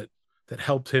everyone that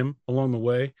helped him along the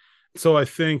way. So I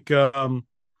think the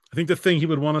thing he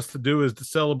would want us to do is to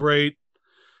celebrate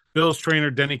Bills trainer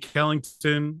Denny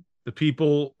Kellington, the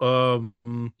people,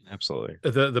 absolutely,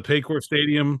 the Paycor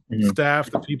Stadium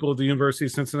staff, the people at the University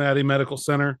of Cincinnati Medical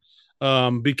Center,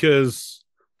 because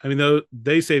I mean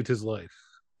they saved his life.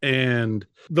 And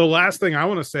the last thing I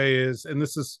want to say is, and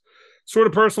this is sort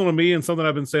of personal to me and something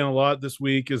I've been saying a lot this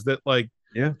week, is that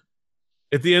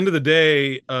at the end of the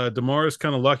day, Damar is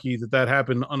kind of lucky that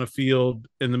happened on a field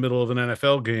in the middle of an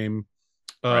NFL game,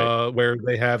 where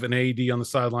they have an AED on the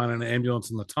sideline and an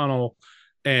ambulance in the tunnel,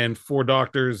 and 4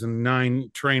 doctors and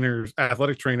 9 trainers,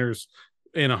 athletic trainers,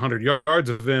 in 100 yards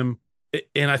of him.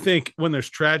 And I think when there's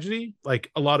tragedy,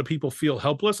 like a lot of people feel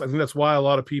helpless. I think that's why a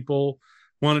lot of people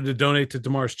wanted to donate to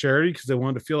Damar's charity, because they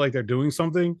wanted to feel like they're doing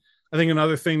something. I think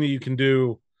another thing that you can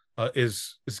do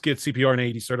is get CPR and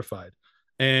AED certified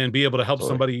and be able to help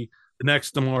somebody, the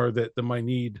next Damar, that might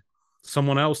need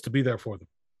someone else to be there for them.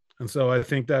 And so I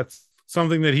think that's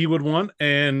something that he would want.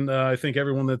 And I think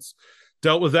everyone that's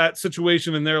dealt with that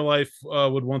situation in their life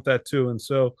would want that too. And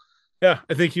so, yeah,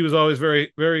 I think he was always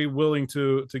very, very willing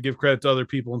to give credit to other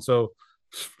people. And so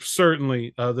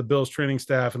certainly the Bills training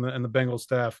staff and the Bengals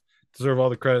staff deserve all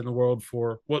the credit in the world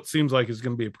for what seems like is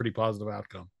going to be a pretty positive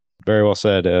outcome. Very well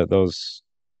said. Those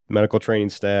medical training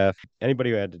staff,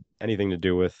 anybody who had anything to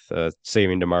do with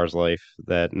saving Damar's life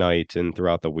that night and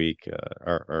throughout the week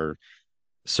are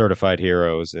certified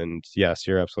heroes. And yes,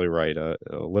 you're absolutely right. A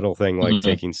little thing like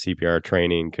taking CPR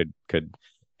training could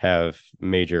have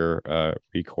major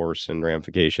recourse and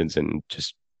ramifications, and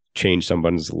just change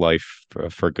someone's life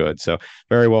for good. So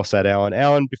very well said, Alan.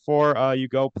 Alan, before you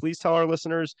go, please tell our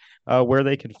listeners where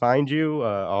they can find you,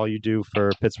 all you do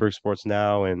for Pittsburgh Sports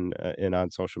Now and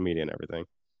on social media and everything.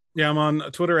 Yeah, I'm on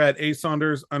Twitter at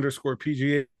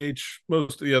 @asaunders_PGH.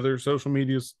 Most of the other social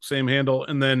medias, same handle.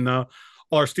 And then all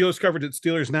our Steelers coverage at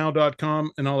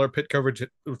SteelersNow.com, and all our Pitt coverage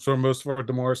for most of our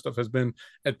DeMar stuff has been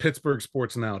at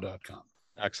PittsburghSportsNow.com.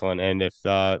 Excellent. And if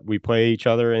we play each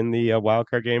other in the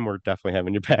wildcard game, we're definitely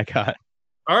having you back on.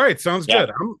 All right, sounds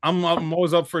good. I'm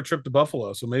always up for a trip to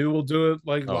Buffalo, so maybe we'll do it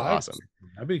live. Awesome.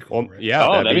 That'd be cool. Well, right?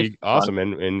 Yeah, that'd be awesome.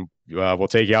 And we'll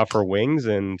take you out for wings,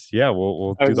 and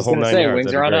we'll do the whole 9 yards.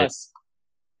 Wings are on us.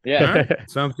 Yeah, right.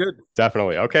 Sounds good.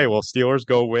 Definitely. Okay, well, Steelers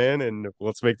go win, and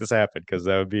let's make this happen because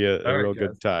that would be a real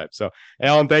good time. So,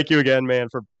 Alan, thank you again, man,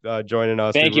 for joining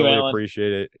us. Thank you, really Alan.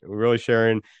 Appreciate it. We're really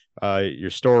sharing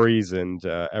your stories and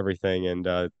everything,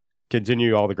 and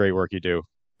continue all the great work you do.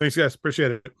 Thanks, guys.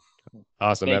 Appreciate it.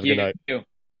 Awesome. Have a good night.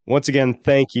 Once again,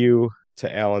 thank you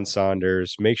to Alan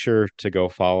Saunders. Make sure to go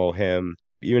follow him,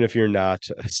 even if you're not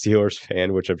a Steelers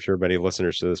fan, which I'm sure many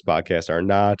listeners to this podcast are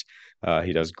not.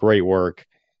 He does great work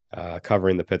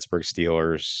covering the Pittsburgh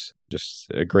Steelers.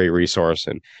 Just a great resource,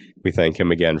 and we thank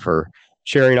him again for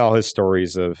sharing all his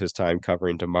stories of his time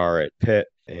covering DeMar at Pitt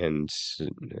and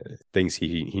things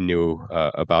he knew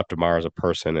about DeMar as a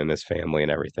person and his family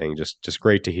and everything. Just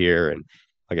great to hear, and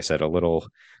like I said, a little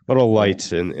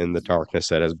light in the darkness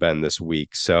that has been this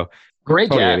week. So great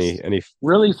Tony, guest. Any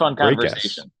really fun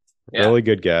conversation. Yeah. Really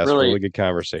good guest. Really good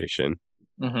conversation.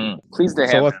 Mm-hmm. Pleased to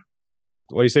have him.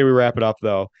 What do you say we wrap it up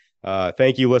though?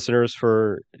 Thank you, listeners,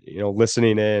 for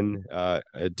listening in. A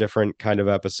different kind of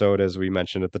episode, as we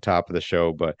mentioned at the top of the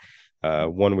show, but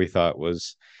one we thought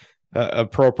was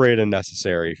appropriate and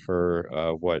necessary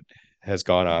for what has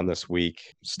gone on this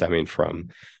week, stemming from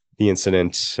the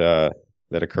incident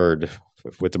that occurred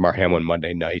with Damar Hamlin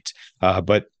Monday night.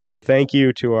 But thank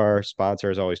you to our sponsor,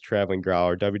 as always, Traveling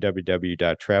Growler,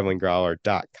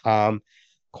 www.travelinggrowler.com.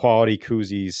 Quality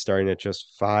koozies starting at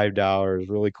just $5.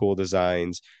 Really cool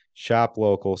designs. Shop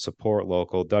local, support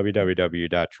local,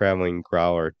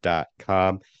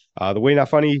 www.travelinggrowler.com. The Way Not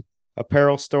Funny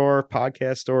apparel store,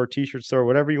 podcast store, t-shirt store,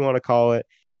 whatever you want to call it,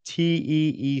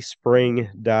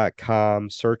 teespring.com.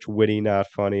 Search Witty Not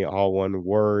Funny, all one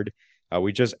word.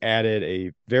 We just added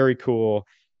a very cool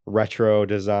retro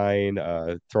design,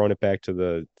 throwing it back to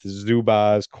the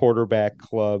Zubaz quarterback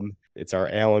club. It's our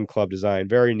Allen Club design.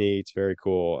 Very neat, very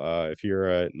cool. If you're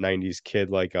a 90s kid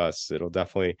like us, it'll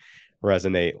definitely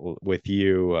resonate with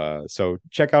you. So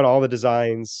check out all the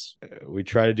designs. We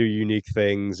try to do unique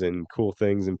things and cool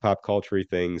things and pop culture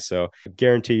things. So I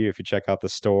guarantee you, if you check out the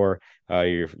store,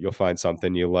 you'll find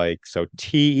something you like. So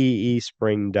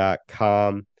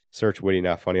teespring.com. Search Witty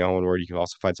Not Funny, all one word. You can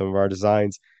also find some of our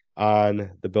designs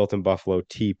on the Built in Buffalo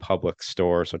T Public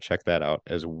store. So check that out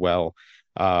as well.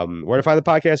 Where to find the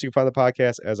podcast? You can find the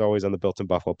podcast, as always, on the Built in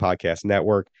Buffalo Podcast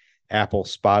Network, Apple,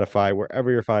 Spotify,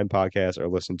 wherever you find podcasts or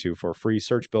listen to for free.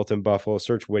 Search Built in Buffalo,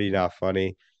 search Witty Not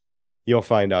Funny. You'll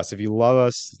find us. If you love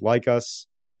us, like us,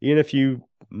 even if you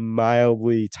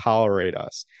mildly tolerate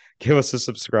us, give us a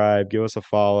subscribe, give us a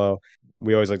follow.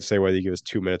 We always like to say, whether you give us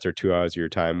 2 minutes or 2 hours of your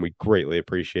time, we greatly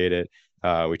appreciate it.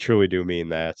 We truly do mean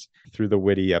that, through the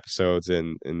witty episodes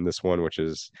in this one, which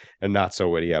is a not so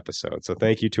witty episode. So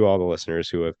thank you to all the listeners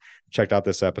who have checked out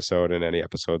this episode and any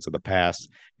episodes of the past,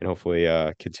 and hopefully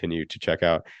continue to check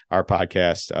out our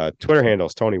podcast. Twitter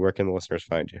handles, Tony, where can the listeners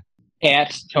find you?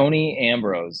 At Tony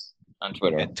Ambrose on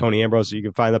Twitter. At Tony Ambrose. You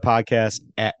can find the podcast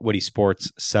at Witty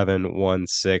Sports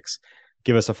 716.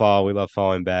 Give us a follow. We love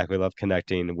following back. We love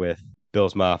connecting with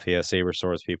Bills Mafia, Saber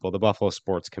Swords people, the Buffalo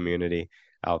sports community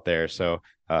out there. So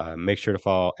make sure to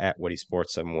follow at Witty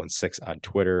Sports 716 on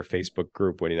Twitter, Facebook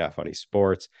group Witty Not Funny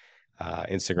Sports,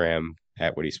 Instagram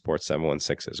at Witty Sports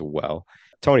 716 as well.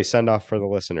 Tony, send off for the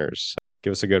listeners.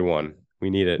 Give us a good one. We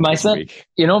need it my next week.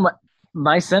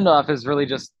 My send off is really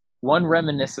just one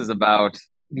reminisces about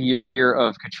the year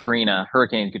of Katrina,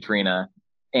 Hurricane Katrina,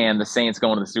 and the Saints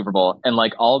going to the Super Bowl, and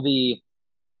like all the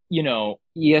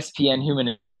ESPN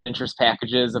human interest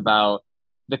packages about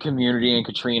the community and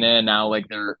Katrina, and now like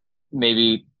they're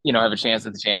maybe have a chance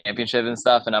at the championship and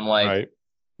stuff. And I'm like, right.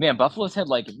 Man, Buffalo's had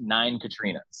like 9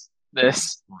 Katrinas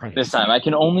this time. I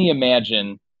can only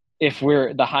imagine if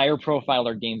we're the higher profile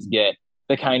our games get,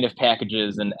 the kind of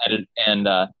packages and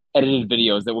edited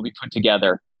videos that will be put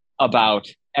together about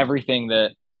everything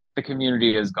that the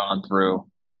community has gone through,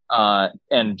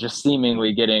 and just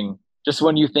seemingly getting, just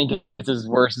when you think it's as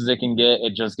worse as it can get,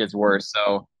 it just gets worse.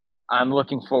 So I'm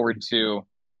looking forward to,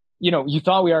 you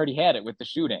thought we already had it with the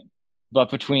shooting,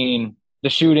 but between the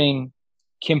shooting,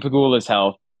 Kim Pegula's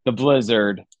health, the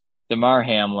Blizzard, Damar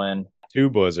Hamlin, Two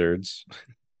blizzards.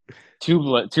 two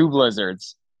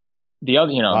Blizzards. The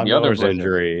other, the other Miller's Blizzard.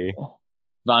 injury.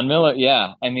 Von Miller,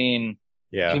 yeah. I mean,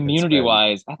 Yeah.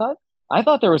 community-wise, I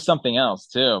thought there was something else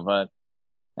too, but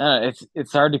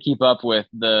it's hard to keep up with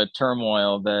the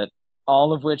turmoil that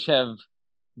all of which have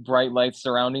bright lights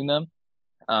surrounding them.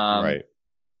 Right.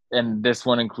 And this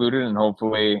one included, and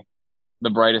hopefully the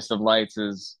brightest of lights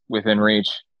is within reach.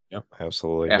 Yep,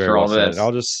 absolutely. After Very well all said.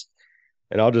 this.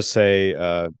 And I'll just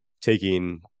say,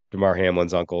 taking Damar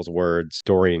Hamlin's uncle's words,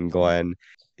 Dorian Glenn,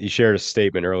 he shared a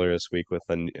statement earlier this week with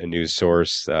a news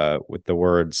source with the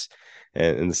words,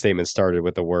 and the statement started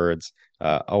with the words,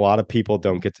 a lot of people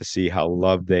don't get to see how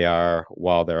loved they are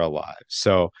while they're alive.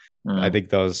 So I think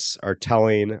those are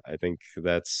telling. I think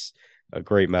that's a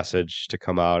great message to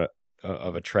come out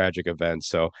of a tragic event.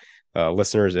 So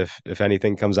listeners, if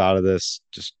anything comes out of this,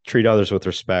 just treat others with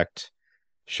respect,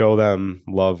 show them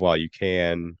love while you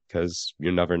can, because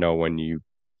you never know when you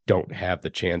don't have the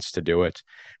chance to do it.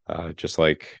 Just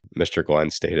like Mr.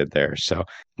 Glenn stated there. So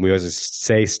we always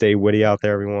say stay witty out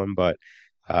there, everyone, but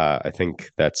I think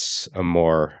that's a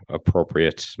more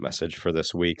appropriate message for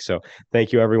this week. So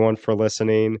thank you everyone for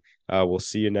listening. We'll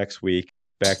see you next week.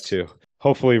 Back to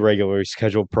hopefully regularly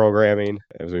scheduled programming,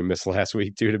 as we missed last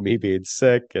week due to me being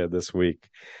sick, and this week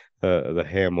the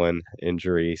Hamlin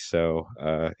injury. So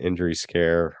injury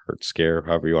scare, hurt scare,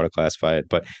 however you want to classify it.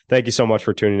 But thank you so much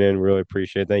for tuning in. Really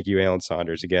appreciate it. Thank you, Alan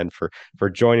Saunders, again for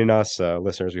joining us.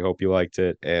 Listeners, we hope you liked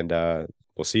it, and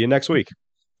we'll see you next week.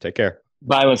 Take care.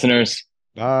 Bye, listeners.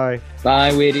 Bye.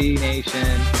 Bye, Witty Nation.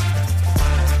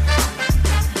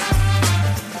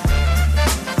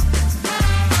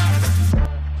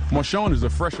 Marshawn is a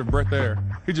fresher breath of air.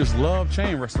 He just loved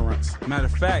chain restaurants. Matter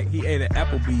of fact, he ate at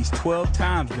Applebee's 12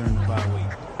 times during the bye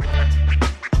week.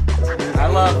 I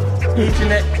love each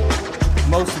and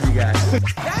most of you guys.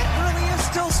 That really is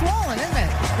still swollen, isn't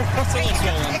it?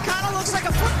 It kind of looks like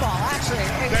a football, actually.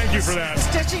 Thank you for that. The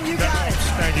stitching, you got it.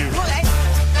 Thank you. Well,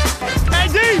 Hey,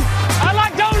 D, I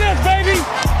like donuts, baby.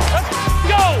 Let's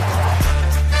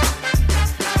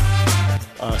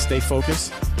go. Stay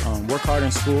focused. Work hard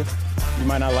in school. You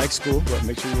might not like school, but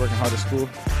make sure you're working hard at school.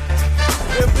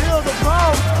 Them bills are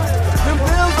problem. Them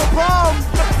bills are problem.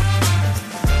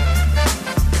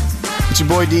 It's your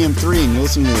boy DM3, and you're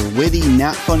listening to the Witty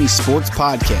Not Funny Sports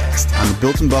Podcast on the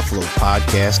Built in Buffalo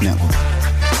Podcast Network.